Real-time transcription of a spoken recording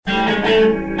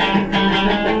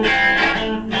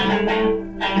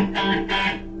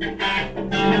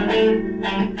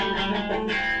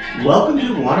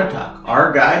Wanna Talk,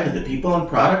 our guide to the people and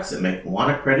products that make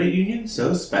Wanna Credit Union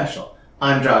so special.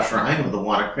 I'm Josh Ryan with the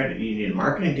Wanna Credit Union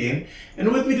marketing team,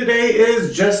 and with me today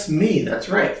is just me. That's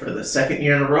right, for the second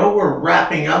year in a row, we're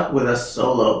wrapping up with a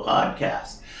solo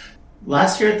podcast.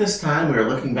 Last year at this time, we were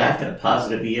looking back at a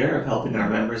positive year of helping our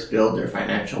members build their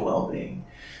financial well-being.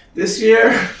 This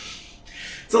year,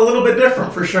 it's a little bit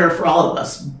different for sure for all of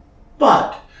us,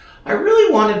 but I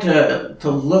really wanted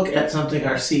to look at something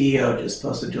our CEO just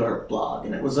posted to our blog,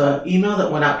 and it was an email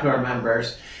that went out to our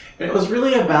members, and it was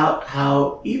really about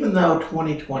how even though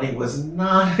 2020 was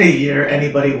not a year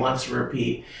anybody wants to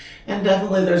repeat, and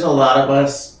definitely there's a lot of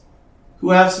us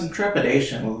who have some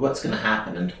trepidation with what's going to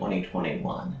happen in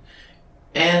 2021.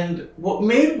 And what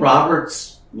made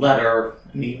Robert's letter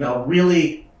and email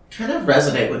really kind of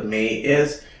resonate with me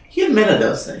is he admitted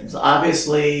those things.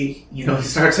 Obviously, he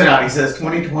starts it out. He says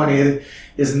 2020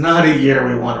 is not a year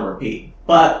we want to repeat.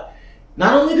 But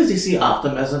not only does he see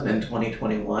optimism in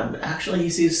 2021, but actually he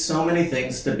sees so many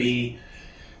things to be,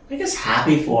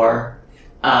 happy for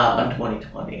in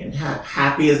 2020. And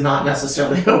happy is not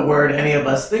necessarily a word any of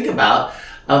us think about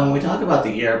when we talk about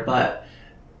the year. But,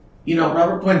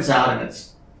 Robert points out, and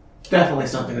it's definitely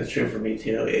something that's true for me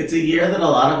too, it's a year that a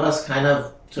lot of us kind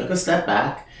of took a step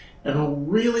back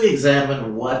and really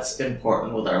examine what's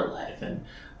important with our life. And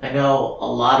I know a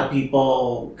lot of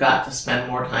people got to spend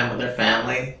more time with their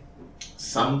family.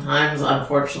 Sometimes,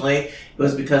 unfortunately, it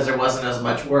was because there wasn't as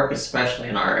much work, especially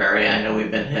in our area. I know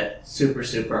we've been hit super,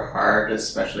 super hard,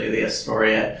 especially the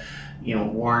Astoria,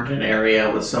 Warrenton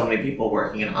area with so many people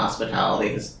working in hospitality.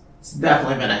 It's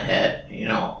definitely been a hit,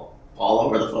 all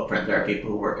over the footprint. There are people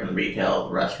who work in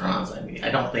retail, restaurants. I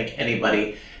don't think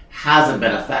anybody hasn't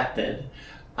been affected.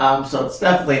 So it's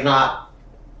definitely not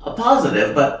a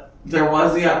positive, but there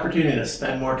was the opportunity to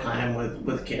spend more time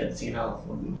with kids,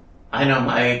 I know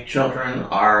my children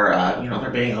are, they're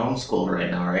being homeschooled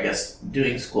right now, or I guess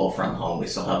doing school from home. We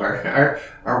still have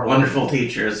our wonderful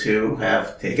teachers who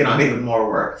have taken on even more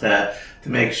work to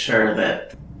make sure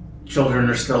that children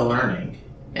are still learning.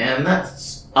 And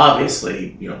that's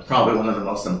obviously, probably one of the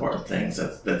most important things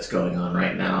that's going on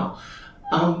right now.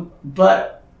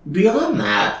 But beyond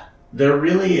that, there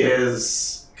really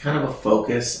is kind of a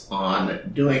focus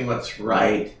on doing what's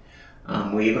right.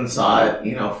 We even saw it,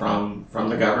 from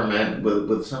the government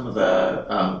with some of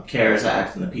the CARES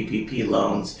Act and the PPP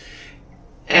loans.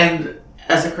 And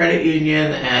as a credit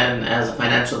union and as a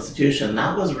financial institution,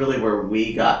 that was really where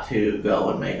we got to go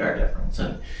and make our difference.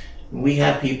 And we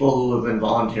have people who have been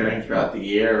volunteering throughout the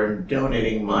year and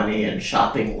donating money and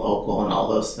shopping local and all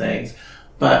those things.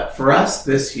 But for us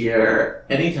this year,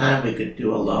 anytime we could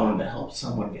do a loan to help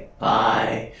someone get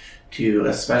by,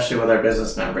 especially with our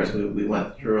business members, we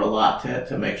went through a lot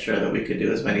to make sure that we could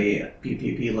do as many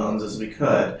PPP loans as we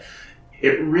could.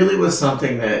 It really was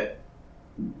something that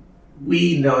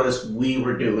we noticed we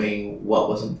were doing what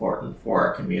was important for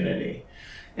our community.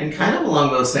 And kind of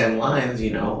along those same lines,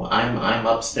 I'm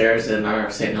upstairs in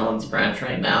our St. Helens branch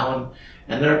right now,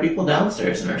 and there are people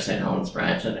downstairs in our St. Helens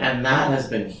branch, and that has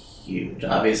been huge.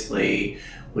 Obviously,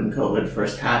 when COVID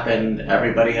first happened,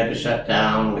 everybody had to shut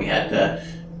down. We had to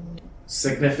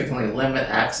significantly limit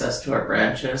access to our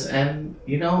branches, and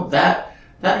that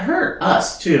hurt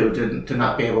us too, to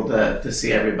not be able to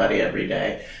see everybody every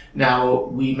day. Now,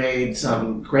 we made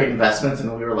some great investments,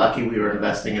 and we were lucky we were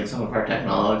investing in some of our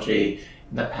technology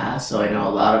in the past. So I know a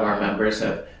lot of our members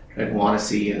have tried Want to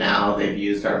See You Now. They've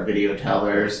used our video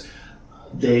tellers.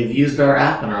 They've used our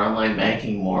app and our online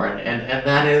banking more, and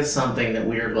that is something that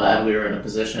we are glad we were in a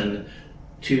position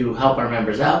to help our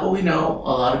members out. But we know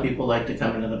a lot of people like to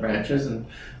come into the branches, and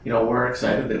we're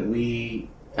excited that we,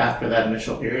 after that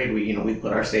initial period, we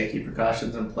put our safety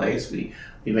precautions in place. We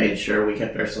made sure we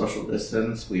kept our social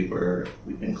distance. We've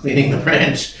been cleaning the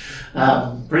branch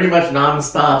pretty much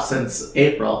nonstop since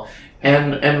April,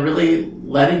 and really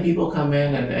letting people come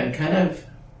in and kind of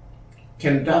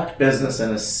conduct business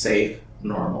in a safe,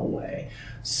 normal way.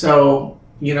 So,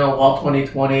 while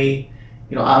 2020,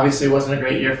 obviously wasn't a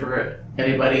great year for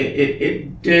anybody,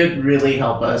 it did really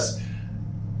help us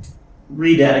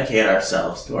rededicate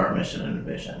ourselves to our mission and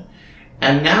vision.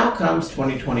 And now comes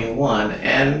 2021,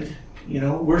 and,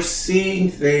 we're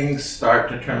seeing things start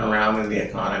to turn around in the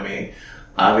economy.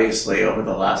 Obviously, over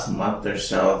the last month or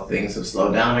so, things have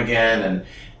slowed down again,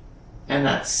 and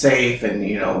that's safe, and,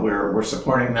 we're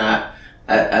supporting that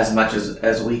as much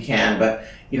as we can. But,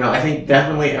 I think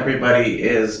definitely everybody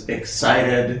is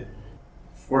excited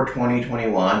for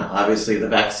 2021. Obviously, the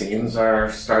vaccines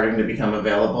are starting to become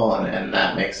available, and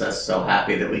that makes us so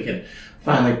happy that we can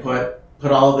finally put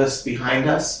all of this behind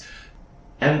us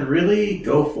and really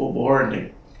go full bore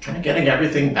and kind of getting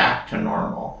everything back to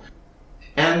normal.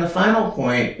 And the final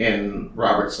point in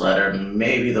Robert's letter,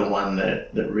 maybe the one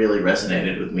that really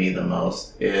resonated with me the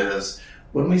most, is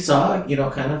when we saw,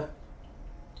 kind of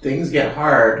things get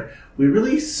hard, we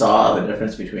really saw the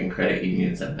difference between credit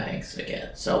unions and banks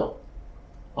again. So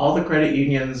all the credit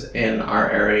unions in our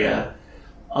area,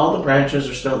 all the branches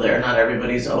are still there. Not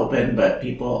everybody's open, but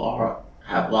people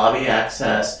have lobby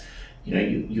access. You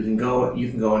can go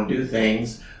and do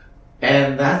things.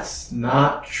 And that's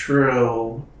not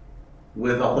true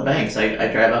with all the banks.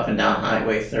 I drive up and down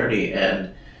Highway 30,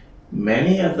 and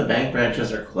many of the bank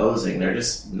branches are closing. They're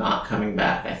just not coming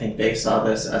back. I think they saw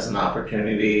this as an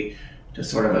opportunity to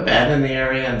sort of abandon the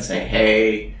area and say,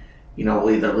 hey,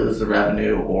 we'll either lose the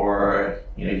revenue or,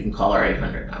 you can call our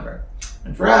 800 number.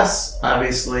 And for us,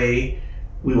 obviously,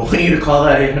 we want you to call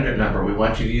that 800 number. We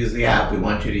want you to use the app. We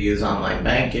want you to use online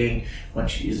banking. We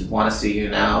want you to use Want to See You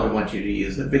Now. We want you to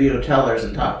use the video tellers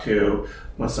and talk to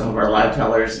some of our live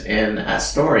tellers in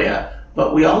Astoria.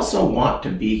 But we also want to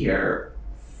be here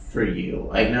for you.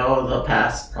 I know the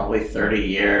past probably 30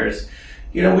 years,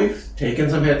 we've taken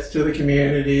some hits to the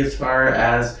community as far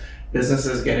as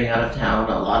businesses getting out of town.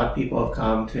 A lot of people have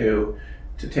come to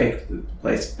take the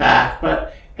place back,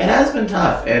 but it has been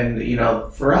tough. And,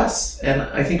 for us, and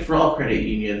I think for all credit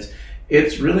unions,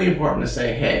 it's really important to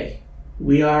say, hey,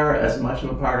 we are as much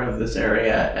of a part of this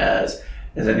area as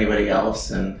anybody else.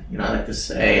 And, I like to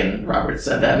say, and Robert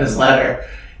said that in his letter,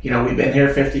 we've been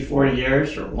here 54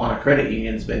 years, or WANA Credit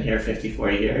Union's been here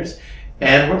 54 years,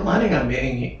 and we're planning on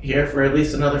being here for at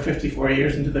least another 54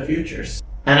 years into the future.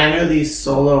 And I know these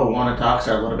solo WANA talks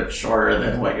are a little bit shorter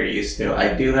than what you're used to.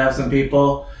 I do have some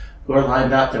people who are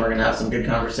lined up, and we're going to have some good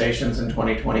conversations in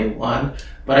 2021.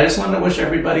 But I just wanted to wish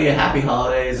everybody a happy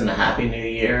holidays and a happy new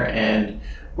year, and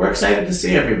we're excited to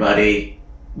see everybody.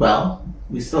 Well,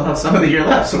 we still have some of the year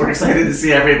left, so we're excited to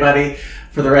see everybody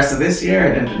for the rest of this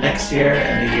year and into next year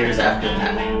and the years after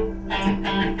that.